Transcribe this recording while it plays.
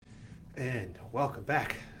And welcome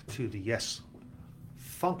back to the Yes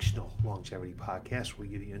Functional Longevity Podcast, where we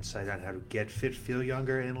give you insight on how to get fit, feel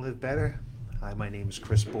younger, and live better. Hi, my name is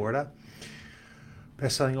Chris Borda,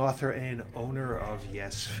 best-selling author and owner of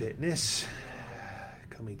Yes Fitness,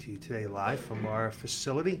 coming to you today live from our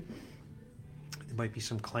facility. There might be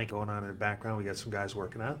some clank going on in the background. We got some guys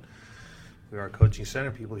working out. We are a coaching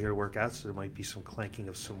center, people here to work out, so there might be some clanking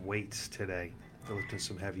of some weights today. They're lifting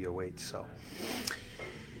some heavier weights, so...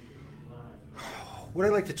 What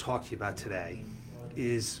I'd like to talk to you about today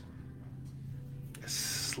is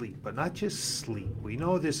sleep, but not just sleep. We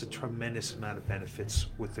know there's a tremendous amount of benefits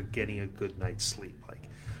with getting a good night's sleep, like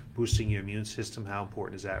boosting your immune system. How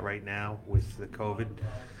important is that right now with the COVID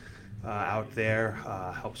out there?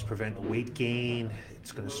 Helps prevent weight gain.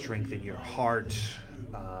 It's going to strengthen your heart.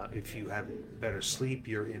 If you have better sleep,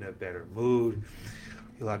 you're in a better mood.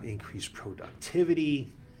 You'll have increased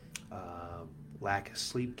productivity. Lack of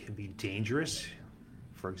sleep can be dangerous.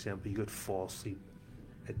 For example, you could fall asleep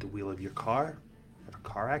at the wheel of your car, have a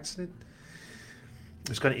car accident.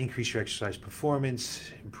 It's going to increase your exercise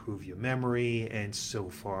performance, improve your memory, and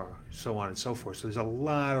so on and so forth. So there's a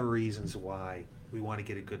lot of reasons why we want to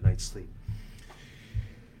get a good night's sleep.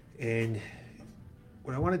 And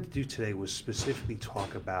what I wanted to do today was specifically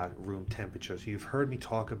talk about room temperature. So you've heard me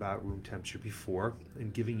talk about room temperature before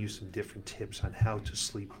and giving you some different tips on how to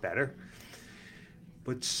sleep better.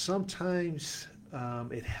 But sometimes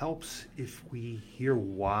it helps if we hear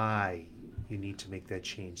why you need to make that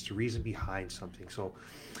change, the reason behind something. So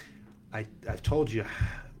I've told you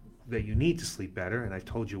that you need to sleep better, and I've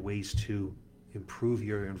told you ways to improve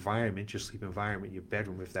your environment, your sleep environment, your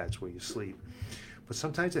bedroom, if that's where you sleep. But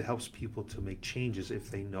sometimes it helps people to make changes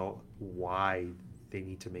if they know why they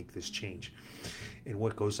need to make this change and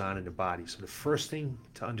what goes on in the body. So the first thing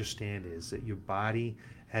to understand is that your body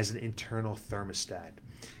has an internal thermostat,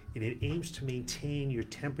 and it aims to maintain your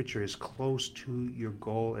temperature as close to your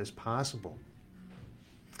goal as possible.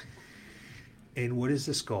 And what is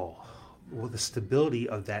this goal? Well, the stability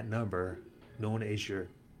of that number, known as your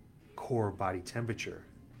core body temperature,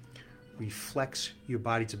 reflects your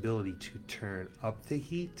body's ability to turn up the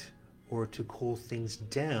heat or to cool things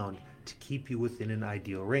down to keep you within an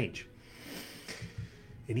ideal range.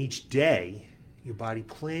 And each day, your body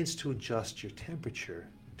plans to adjust your temperature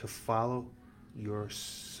to follow your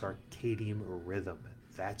circadian rhythm.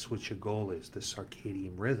 That's what your goal is, the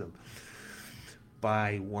circadian rhythm,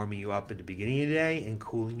 by warming you up at the beginning of the day and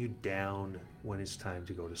cooling you down when it's time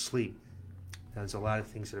to go to sleep. Now, there's a lot of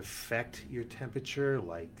things that affect your temperature,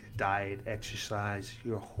 like diet, exercise,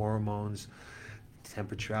 your hormones,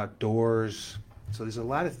 temperature outdoors. So there's a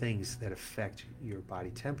lot of things that affect your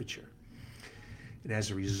body temperature. And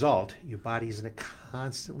as a result, your body is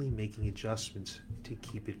constantly making adjustments to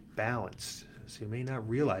keep it balanced. So you may not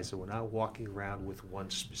realize that we're not walking around with one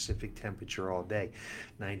specific temperature all day,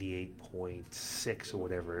 98.6 or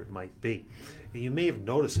whatever it might be. And you may have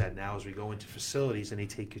noticed that now as we go into facilities and they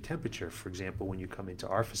take your temperature. For example, when you come into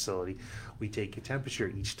our facility, we take your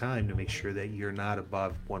temperature each time to make sure that you're not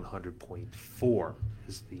above 100.4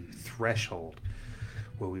 is the threshold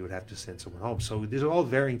where we would have to send someone home. So there's all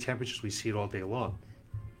varying temperatures. We see it all day long.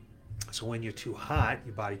 So when you're too hot,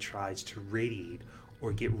 your body tries to radiate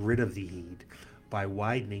or get rid of the heat by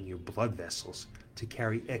widening your blood vessels to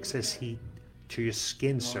carry excess heat to your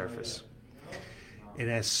skin surface. And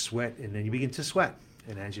then you begin to sweat.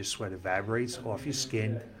 And as your sweat evaporates off your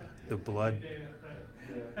skin, the blood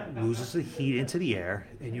loses the heat into the air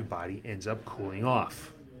and your body ends up cooling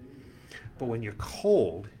off. But when you're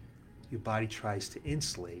cold, your body tries to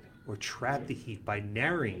insulate or trap the heat by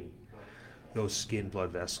narrowing those skin blood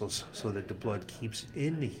vessels so that the blood keeps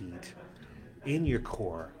in the heat in your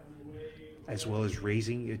core, as well as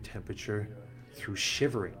raising your temperature through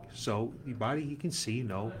shivering. So your body, you can see,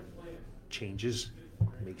 changes,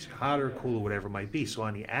 makes it hotter, cooler, whatever it might be. So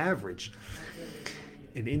on the average,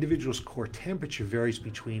 an individual's core temperature varies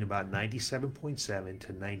between about 97.7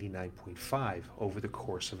 to 99.5 over the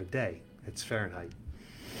course of a day. That's Fahrenheit.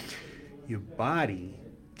 Your body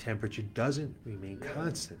temperature doesn't remain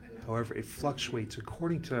constant. However, it fluctuates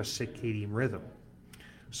according to our circadian rhythm.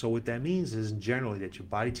 So what that means is generally that your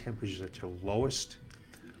body temperature is at your lowest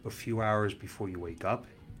a few hours before you wake up,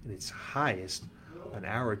 and its highest an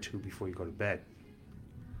hour or two before you go to bed.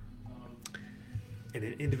 And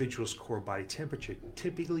an individual's core body temperature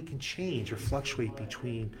typically can change or fluctuate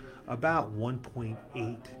between about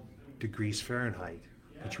 1.8 degrees Fahrenheit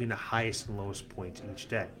between the highest and lowest points each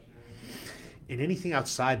day. And anything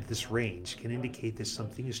outside of this range can indicate that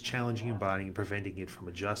something is challenging your body and preventing it from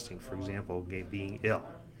adjusting. For example, being ill.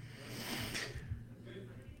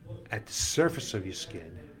 At the surface of your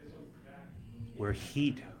skin, where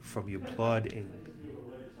heat from your blood and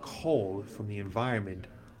cold from the environment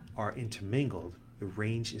are intermingled, the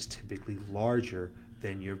range is typically larger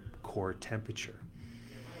than your core temperature.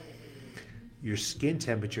 Your skin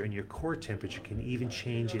temperature and your core temperature can even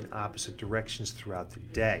change in opposite directions throughout the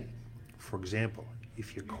day. For example,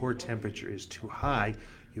 if your core temperature is too high,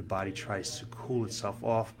 your body tries to cool itself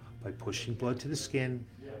off by pushing blood to the skin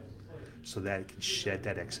so that it can shed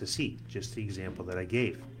that excess heat, just the example that I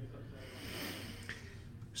gave.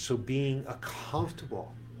 So being in a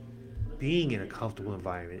comfortable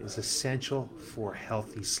environment is essential for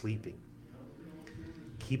healthy sleeping.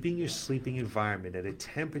 Keeping your sleeping environment at a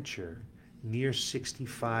temperature near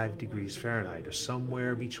 65 degrees Fahrenheit, or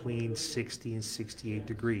somewhere between 60 and 68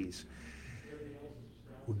 degrees,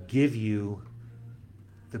 will give you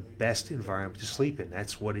the best environment to sleep in.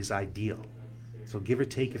 That's what is ideal. So give or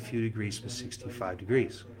take a few degrees from 65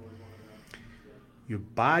 degrees. Your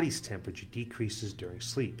body's temperature decreases during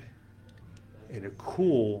sleep. In a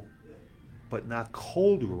cool but not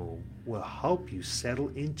cold room will help you settle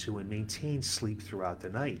into and maintain sleep throughout the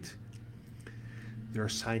night. There are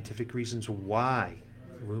scientific reasons why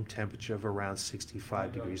room temperature of around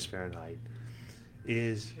 65 degrees Fahrenheit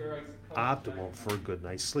is optimal for a good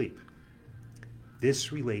night's sleep.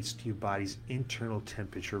 This relates to your body's internal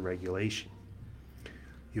temperature regulation.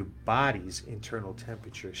 Your body's internal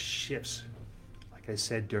temperature shifts, like I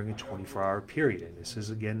said, during a 24-hour period, and this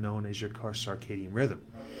is again known as your circadian rhythm.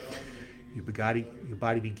 Your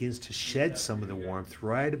body begins to shed some of the warmth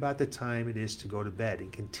right about the time it is to go to bed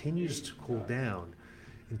and continues to cool down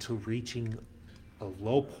until reaching a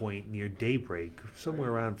low point near daybreak,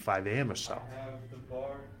 somewhere around 5 a.m. or so.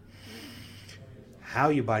 How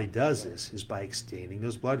your body does this is by expanding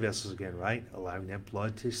those blood vessels again, right? Allowing that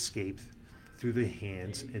blood to escape through the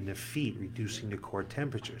hands and the feet, reducing the core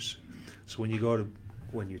temperatures. So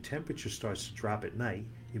when your temperature starts to drop at night,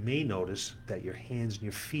 you may notice that your hands and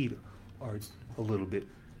your feet are a little bit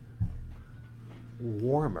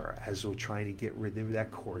warmer as we're trying to get rid of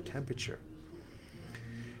that core temperature.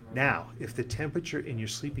 Now, if the temperature in your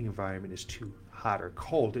sleeping environment is too hot or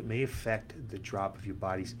cold, it may affect the drop of your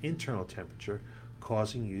body's internal temperature,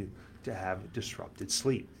 causing you to have disrupted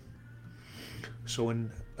sleep. So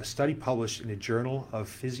in a study published in the Journal of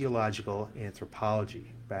Physiological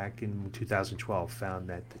Anthropology back in 2012 found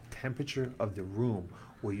that the temperature of the room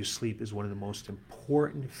where you sleep is one of the most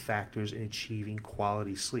important factors in achieving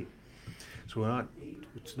quality sleep. So in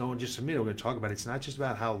just a minute we're going to talk about it's not just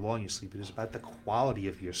about how long you sleep, it is about the quality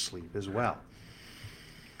of your sleep as well.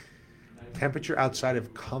 Temperature outside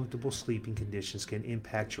of comfortable sleeping conditions can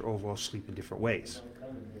impact your overall sleep in different ways.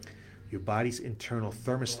 Your body's internal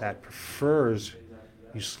thermostat prefers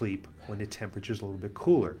you sleep when the temperature is a little bit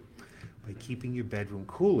cooler. By keeping your bedroom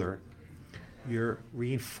cooler, you're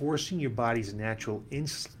reinforcing your body's natural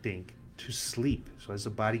instinct to sleep. So as the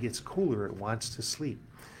body gets cooler, it wants to sleep.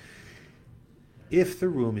 If the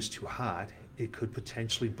room is too hot, it could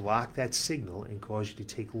potentially block that signal and cause you to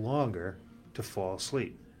take longer to fall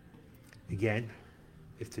asleep. Again,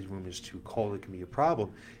 if the room is too cold, it can be a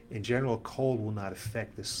problem. In general, cold will not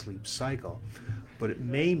affect the sleep cycle, but it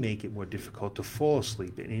may make it more difficult to fall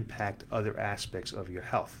asleep and impact other aspects of your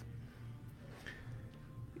health.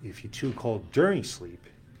 If you're too cold during sleep,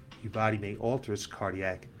 your body may alter its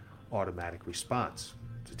cardiac automatic response.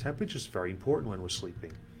 The temperature is very important when we're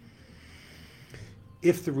sleeping.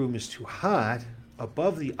 If the room is too hot,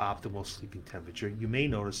 above the optimal sleeping temperature, you may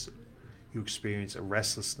notice you experience a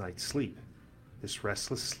restless night's sleep. This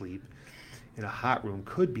restless sleep in a hot room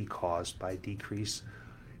could be caused by a decrease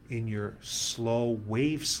in your slow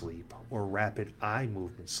wave sleep or rapid eye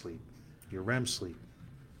movement sleep, your REM sleep.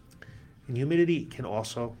 And humidity can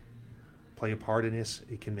also play a part in this.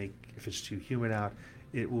 It can make, if it's too humid out,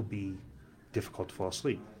 it will be difficult to fall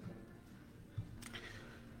asleep.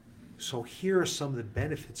 So here are some of the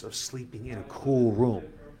benefits of sleeping in a cool room.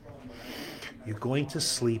 You're going to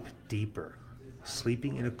sleep deeper.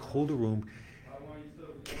 Sleeping in a colder room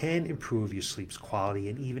can improve your sleep's quality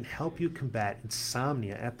and even help you combat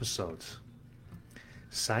insomnia episodes.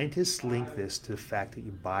 Scientists link this to the fact that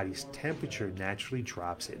your body's temperature naturally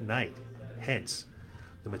drops at night. Hence,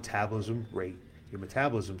 your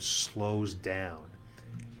metabolism slows down,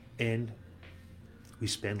 and we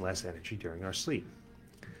spend less energy during our sleep.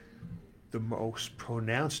 The most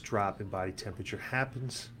pronounced drop in body temperature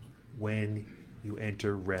happens when you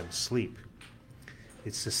enter REM sleep.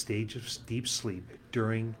 It's the stage of deep sleep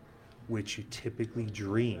during which you typically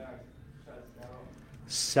dream.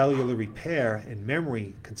 Cellular repair and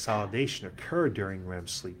memory consolidation occur during REM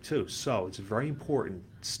sleep too. So it's a very important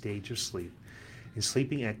stage of sleep. And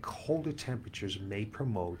sleeping at colder temperatures may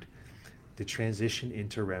promote the transition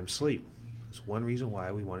into REM sleep. It's one reason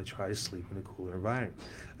why we want to try to sleep in a cooler environment.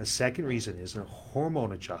 A second reason is a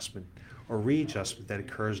hormone adjustment or readjustment that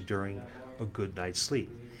occurs during a good night's sleep.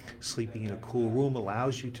 Sleeping in a cool room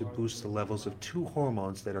allows you to boost the levels of two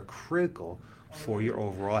hormones that are critical for your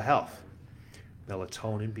overall health,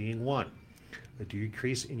 melatonin being one. A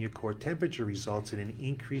decrease in your core temperature results in an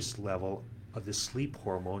increased level of the sleep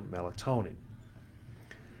hormone melatonin.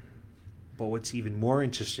 But what's even more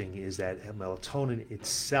interesting is that melatonin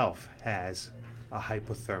itself has a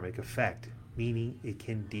hypothermic effect, meaning it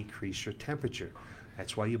can decrease your temperature.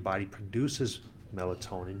 That's why your body produces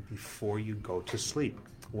melatonin before you go to sleep,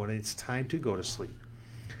 when it's time to go to sleep.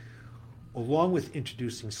 Along with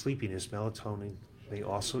introducing sleepiness, melatonin may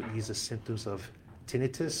also ease the symptoms of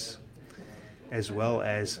tinnitus, as well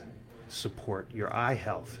as support your eye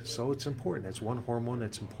health. So it's important. That's one hormone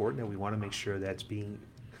that's important, and we want to make sure that's being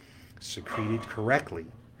secreted correctly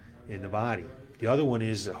in the body. The other one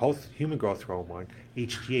is the human growth hormone,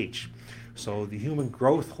 HGH. So the human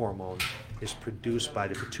growth hormone is produced by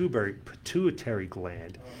the pituitary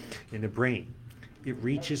gland in the brain. It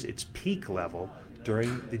reaches its peak level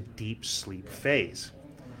during the deep sleep phase.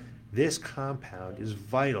 This compound is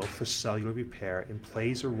vital for cellular repair and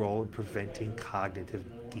plays a role in preventing cognitive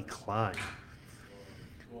decline.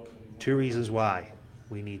 Two reasons why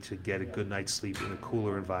we need to get a good night's sleep in a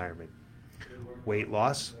cooler environment. Weight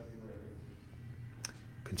loss,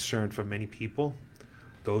 concern for many people.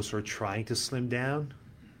 Those who are trying to slim down,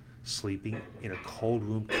 sleeping in a cold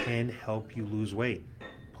room can help you lose weight,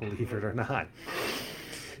 believe it or not.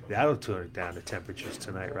 That'll turn down the temperatures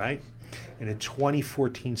tonight, right? In a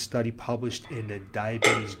 2014 study published in the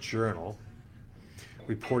Diabetes Journal,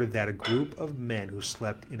 reported that a group of men who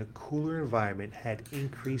slept in a cooler environment had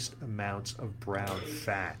increased amounts of brown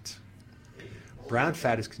fat. Brown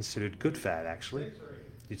fat is considered good fat, actually.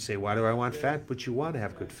 You'd say, why do I want fat? But you want to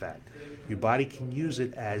have good fat. Your body can use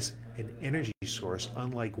it as an energy source,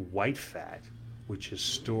 unlike white fat, which is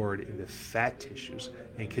stored in the fat tissues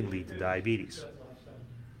and can lead to diabetes.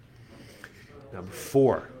 Number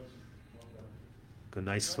 4, good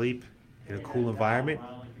night's sleep in a cool environment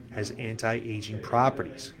has anti-aging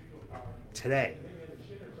properties. Today,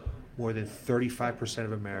 more than 35%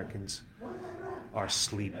 of Americans are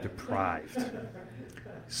sleep deprived.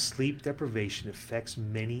 Sleep deprivation affects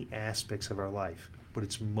many aspects of our life, but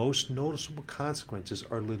its most noticeable consequences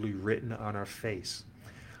are literally written on our face.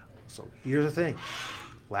 So here's the thing.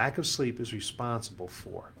 Lack of sleep is responsible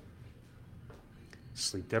for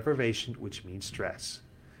sleep deprivation, which means stress,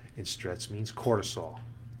 and stress means cortisol.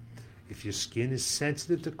 If your skin is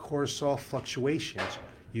sensitive to cortisol fluctuations,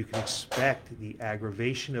 you can expect the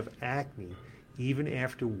aggravation of acne even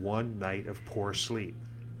after one night of poor sleep.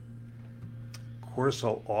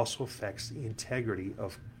 Cortisol also affects the integrity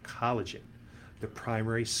of collagen, the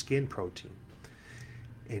primary skin protein.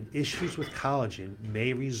 And issues with collagen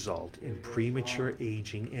may result in premature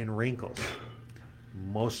aging and wrinkles.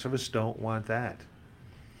 Most of us don't want that.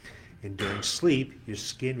 And during sleep, your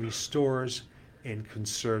skin restores and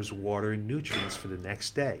conserves water and nutrients for the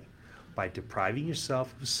next day. By depriving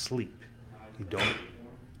yourself of sleep, you don't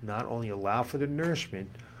not only allow for the nourishment,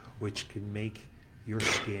 which can make your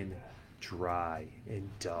skin dry and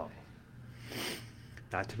dull.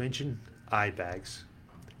 Not to mention eye bags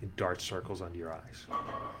and dark circles under your eyes.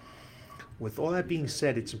 With all that being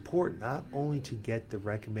said, it's important not only to get the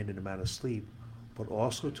recommended amount of sleep, but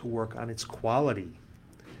also to work on its quality.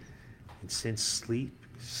 And since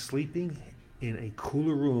sleeping in a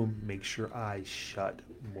cooler room makes your eyes shut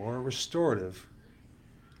more restorative,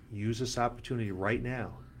 use this opportunity right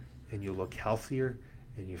now and you'll look healthier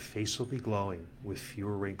and your face will be glowing with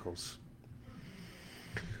fewer wrinkles.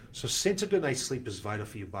 So since a good night's sleep is vital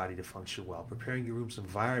for your body to function well, preparing your room's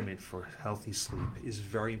environment for healthy sleep is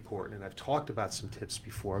very important. And I've talked about some tips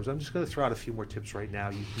before. So I'm just going to throw out a few more tips right now.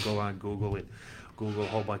 You can go on Google and Google a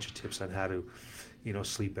whole bunch of tips on how to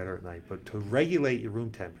sleep better at night. But to regulate your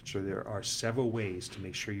room temperature, there are several ways to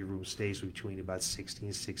make sure your room stays between about 60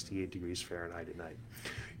 and 68 degrees Fahrenheit at night.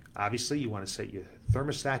 Obviously, you want to set your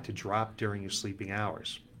thermostat to drop during your sleeping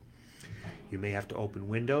hours. You may have to open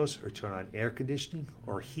windows or turn on air conditioning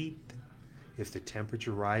or heat if the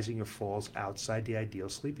temperature rising or falls outside the ideal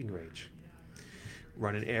sleeping range.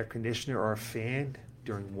 Run an air conditioner or a fan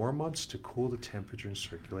during warm months to cool the temperature and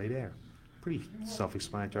circulate air. Pretty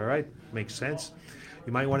self-explanatory, right? Makes sense.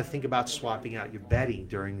 You might want to think about swapping out your bedding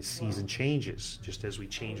during the season changes. Just as we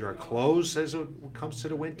change our clothes as it comes to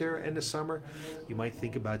the winter and the summer, you might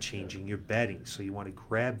think about changing your bedding. So you want to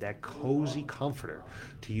grab that cozy comforter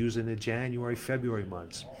to use in the January, February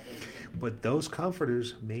months. But those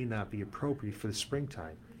comforters may not be appropriate for the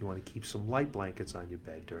springtime. You want to keep some light blankets on your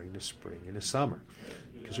bed during the spring and the summer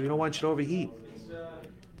because we don't want you to overheat.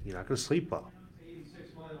 You're not going to sleep well.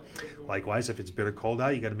 Likewise, if it's bitter cold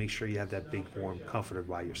out, you got to make sure you have that big warm comforter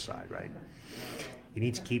by your side, right? You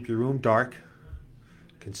need to keep your room dark.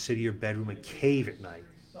 Consider your bedroom a cave at night.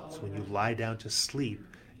 So when you lie down to sleep,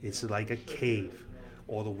 it's like a cave.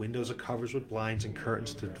 All the windows are covered with blinds and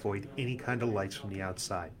curtains to avoid any kind of lights from the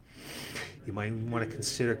outside. You might want to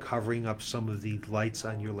consider covering up some of the lights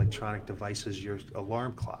on your electronic devices, your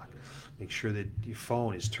alarm clock. Make sure that your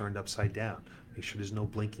phone is turned upside down. Make sure there's no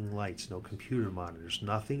blinking lights, no computer monitors,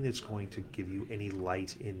 nothing that's going to give you any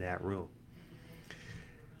light in that room.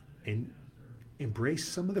 And embrace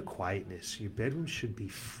some of the quietness. Your bedroom should be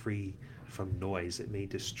free from noise that may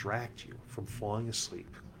distract you from falling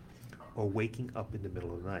asleep or waking up in the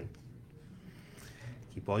middle of the night.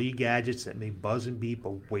 Keep all your gadgets that may buzz and beep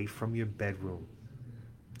away from your bedroom.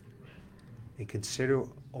 And consider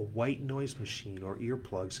a white noise machine or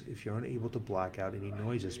earplugs if you're unable to block out any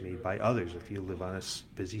noises made by others if you live on a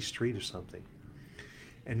busy street or something.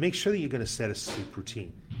 And make sure that you're going to set a sleep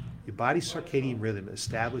routine. Your body's circadian rhythm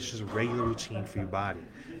establishes a regular routine for your body,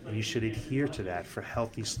 and you should adhere to that for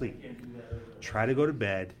healthy sleep. Try to go to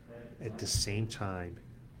bed at the same time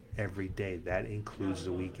every day. That includes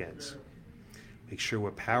the weekends. Make sure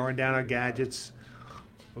we're powering down our gadgets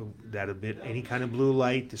that emit any kind of blue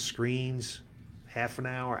light, the screens, half an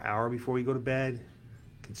hour before you go to bed.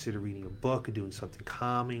 Consider reading a book or doing something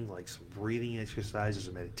calming like some breathing exercises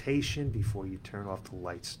or meditation before you turn off the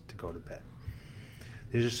lights to go to bed.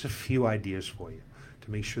 There's just a few ideas for you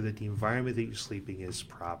to make sure that the environment that you're sleeping is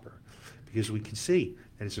proper. Because we can see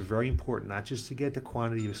that it's very important not just to get the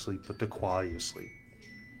quantity of sleep, but the quality of sleep.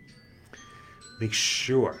 Make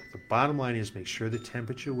sure, the bottom line is make sure the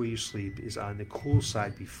temperature where you sleep is on the cool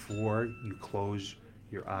side before you close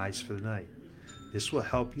your eyes for the night. This will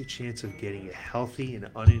help your chance of getting a healthy and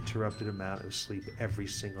uninterrupted amount of sleep every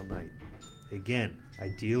single night. Again,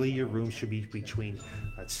 ideally your room should be between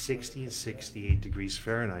 60 and 68 degrees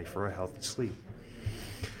Fahrenheit for a healthy sleep.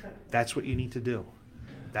 That's what you need to do.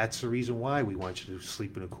 That's the reason why we want you to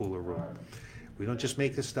sleep in a cooler room. We don't just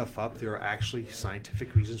make this stuff up. There are actually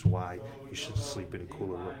scientific reasons why you should sleep in a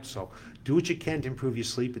cooler room. So do what you can to improve your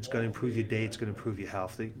sleep. It's going to improve your day. It's going to improve your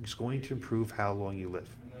health. It's going to improve how long you live.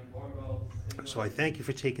 So I thank you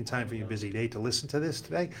for taking time from your busy day to listen to this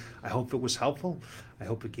today. I hope it was helpful. I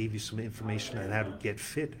hope it gave you some information on how to get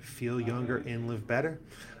fit, feel younger, and live better.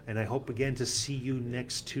 And I hope again to see you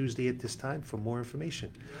next Tuesday at this time for more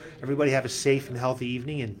information. Everybody have a safe and healthy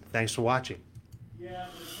evening, and thanks for watching.